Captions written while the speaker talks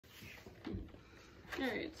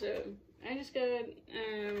Alright, so I just got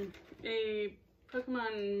a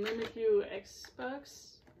Pokemon Mimiku X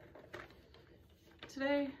box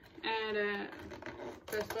today at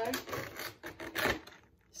Best Buy.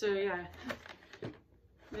 So yeah,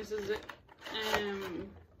 this is it.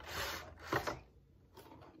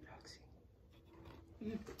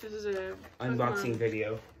 This is a unboxing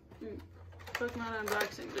video. Pokemon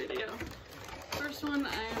unboxing video. First one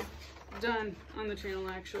I've done on the channel,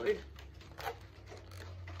 actually.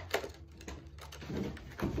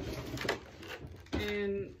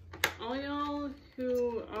 And all y'all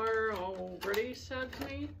who are already sad to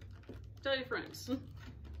me, tell your friends.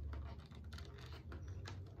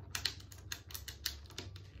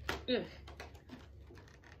 Ugh.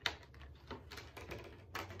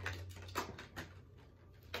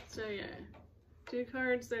 So yeah, 2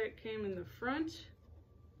 cards that came in the front.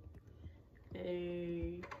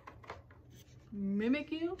 A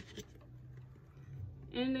Mimiku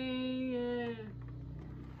and a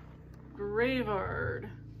Graveyard.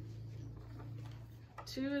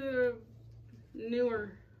 2 of the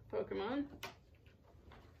newer Pokemon.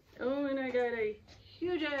 Oh, and I got a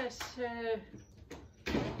huge ass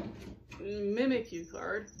Mimikyu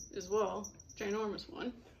card as well, ginormous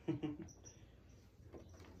one.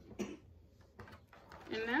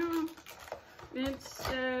 And now it's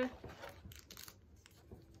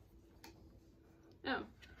oh,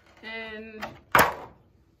 and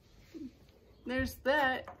there's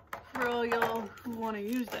that for all y'all who want to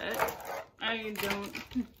use that. I don't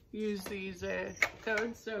use these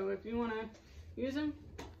codes, so if you want to use them,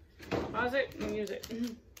 pause it and use it.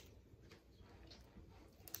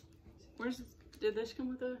 Did this come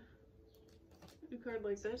with a card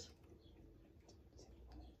like this?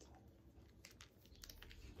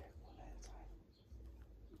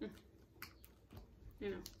 You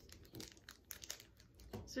know.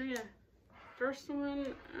 So yeah, first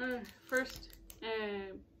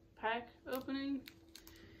pack opening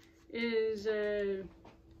is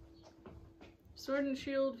Sword and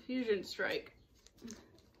Shield Fusion Strike.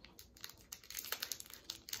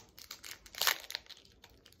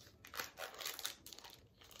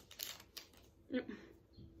 Yep.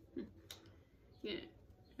 Yeah.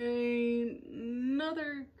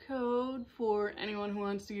 Another code for anyone who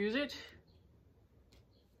wants to use it.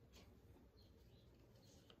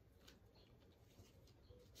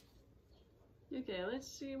 Okay, let's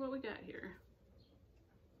see what we got here.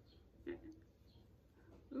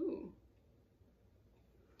 Ooh.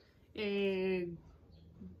 A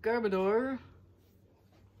Garbodor.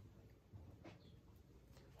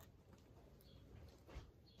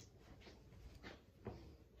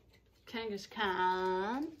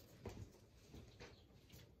 Kangaskhan.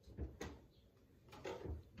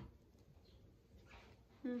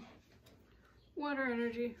 Water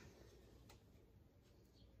Energy.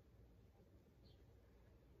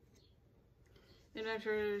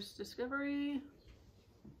 Adventures Discovery.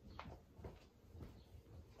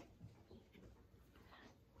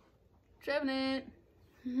 Trevenant.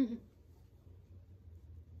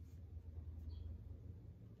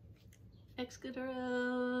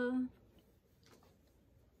 Excadrill.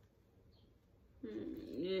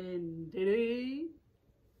 Diddy.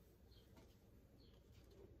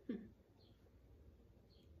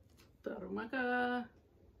 Tarumaka.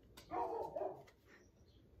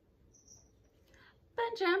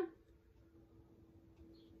 Benjam.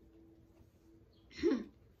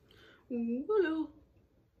 Wooloo.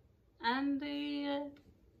 And the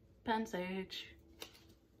Pansage.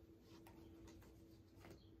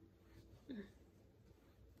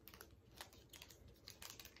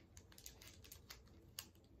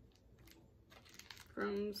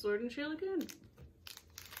 From Sword and Shield again.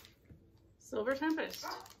 Silver Tempest.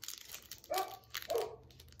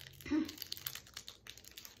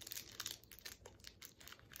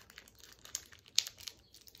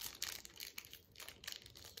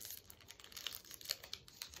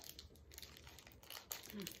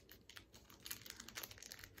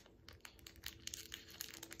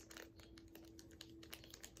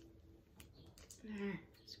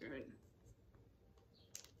 Screw it.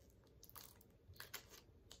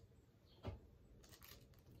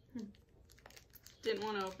 Didn't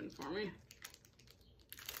want to open for me.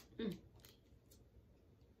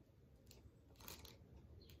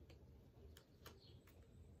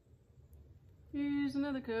 Here's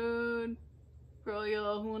another code for all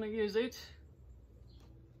y'all who want to use it.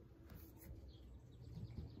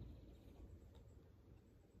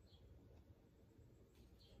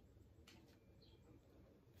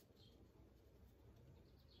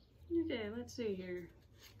 Okay, let's see here.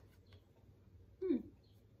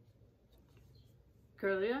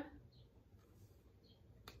 Curlia,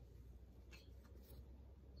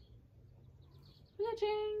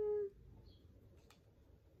 Cha-ching!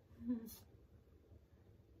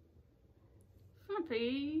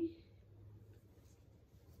 Fluffy.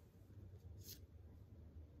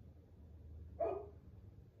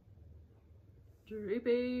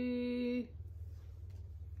 Drippy.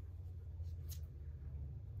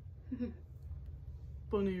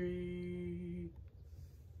 Bunny.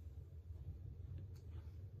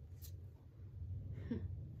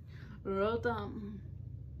 Rotom.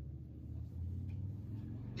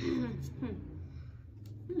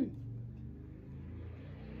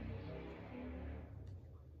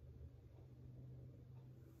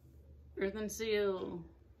 Earth and Seal.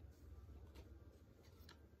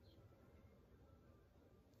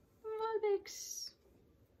 Vulpix.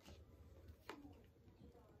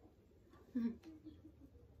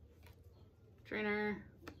 Trainer.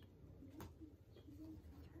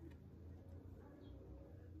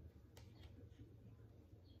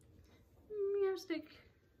 Meowstick.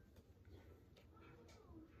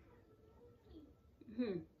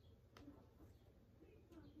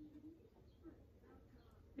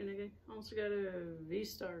 And I also got a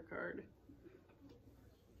V-Star card.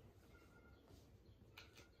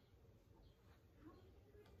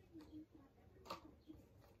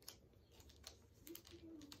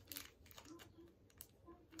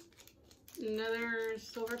 Another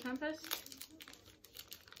Silver Tempest.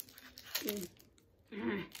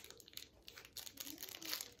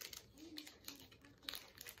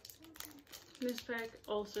 This pack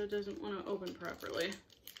also doesn't want to open properly.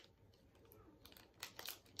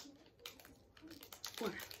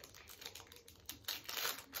 What?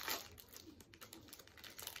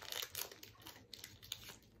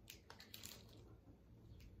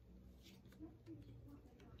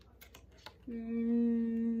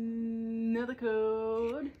 Another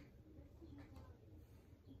code.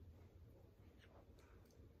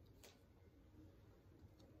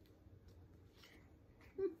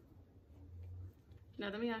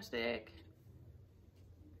 Another Meowstick.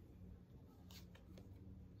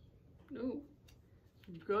 Ooh.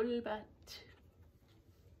 Golbat.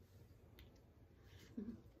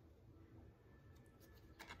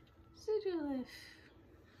 Sigilif.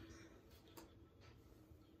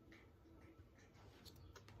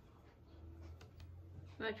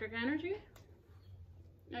 Electric Energy.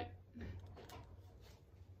 Right.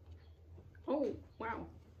 Oh, wow.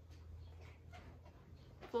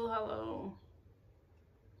 Full Hollow.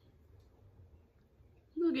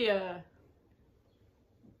 Lugia.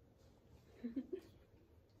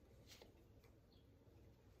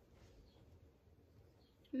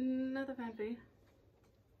 Another Fanpy.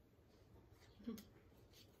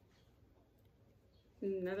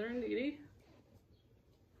 Another Indeedee.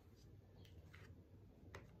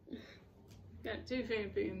 Got two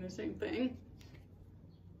Fanpy in the same thing.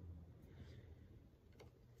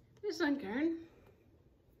 This Sunkern.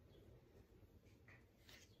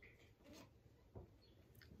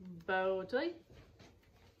 Bowtoy.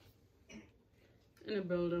 And a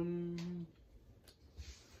Beldum.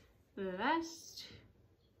 The last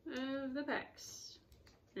of the packs.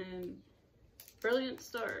 And Brilliant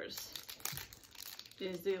Stars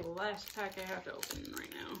is the last pack I have to open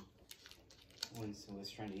right now. Winston was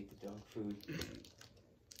trying to eat the dog food.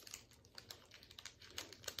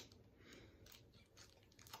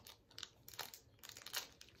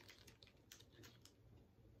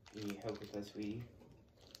 You need help with that, sweetie?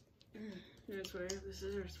 That's what I have the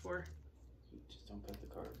scissors for. Just don't cut the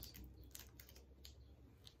cards.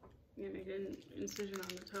 I'm gonna make an incision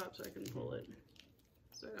on the top so I can pull it,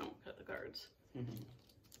 so I don't cut the cards.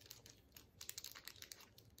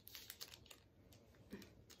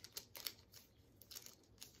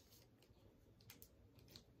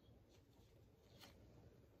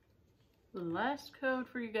 The last code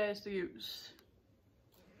for you guys to use.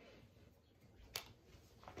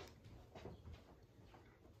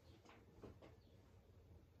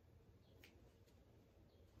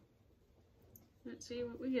 Let's see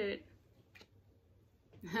what we get.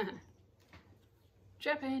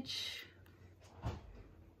 Trapinch.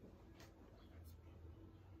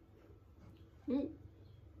 Ooh.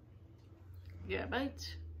 Yeah,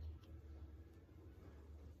 bite.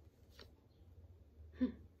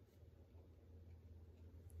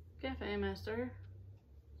 Cafe Master.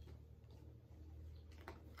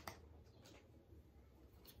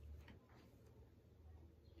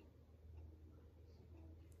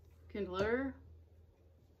 Kindler.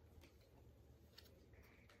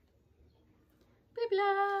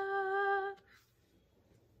 Bibla.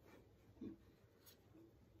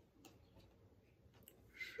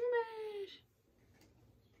 Smash.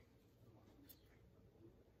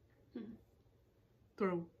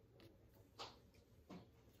 Throw.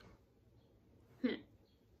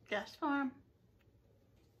 Gas farm.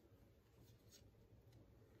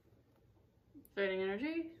 Fading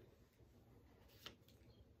energy.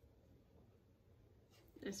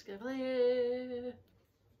 Escavalier.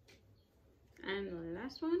 And the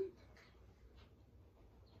last one.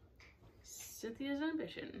 Cynthia's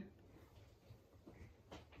ambition.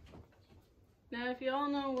 Now, if you all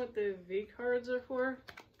know what the V cards are for,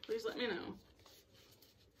 please let me know.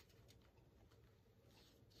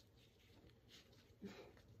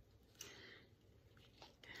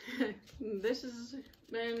 This has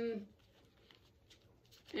been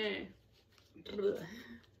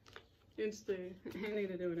it's the I need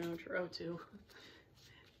to do an outro too.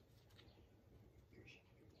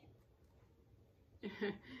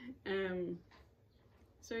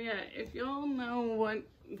 So yeah, if y'all know what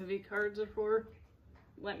the V cards are for,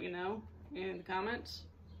 let me know in the comments.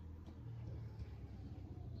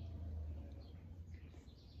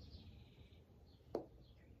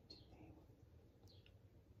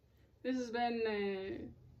 This has been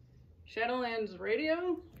Shadowlands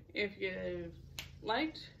Radio. If you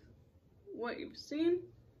liked what you've seen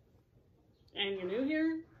and you're new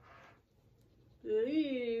here,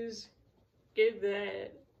 please give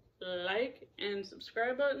that like and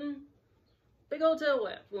subscribe button big old tail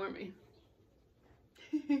wet for me.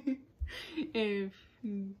 if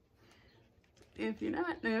you're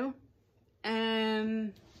not new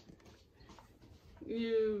and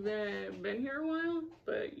you've been here a while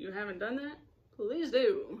but you haven't done that, please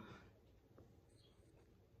do.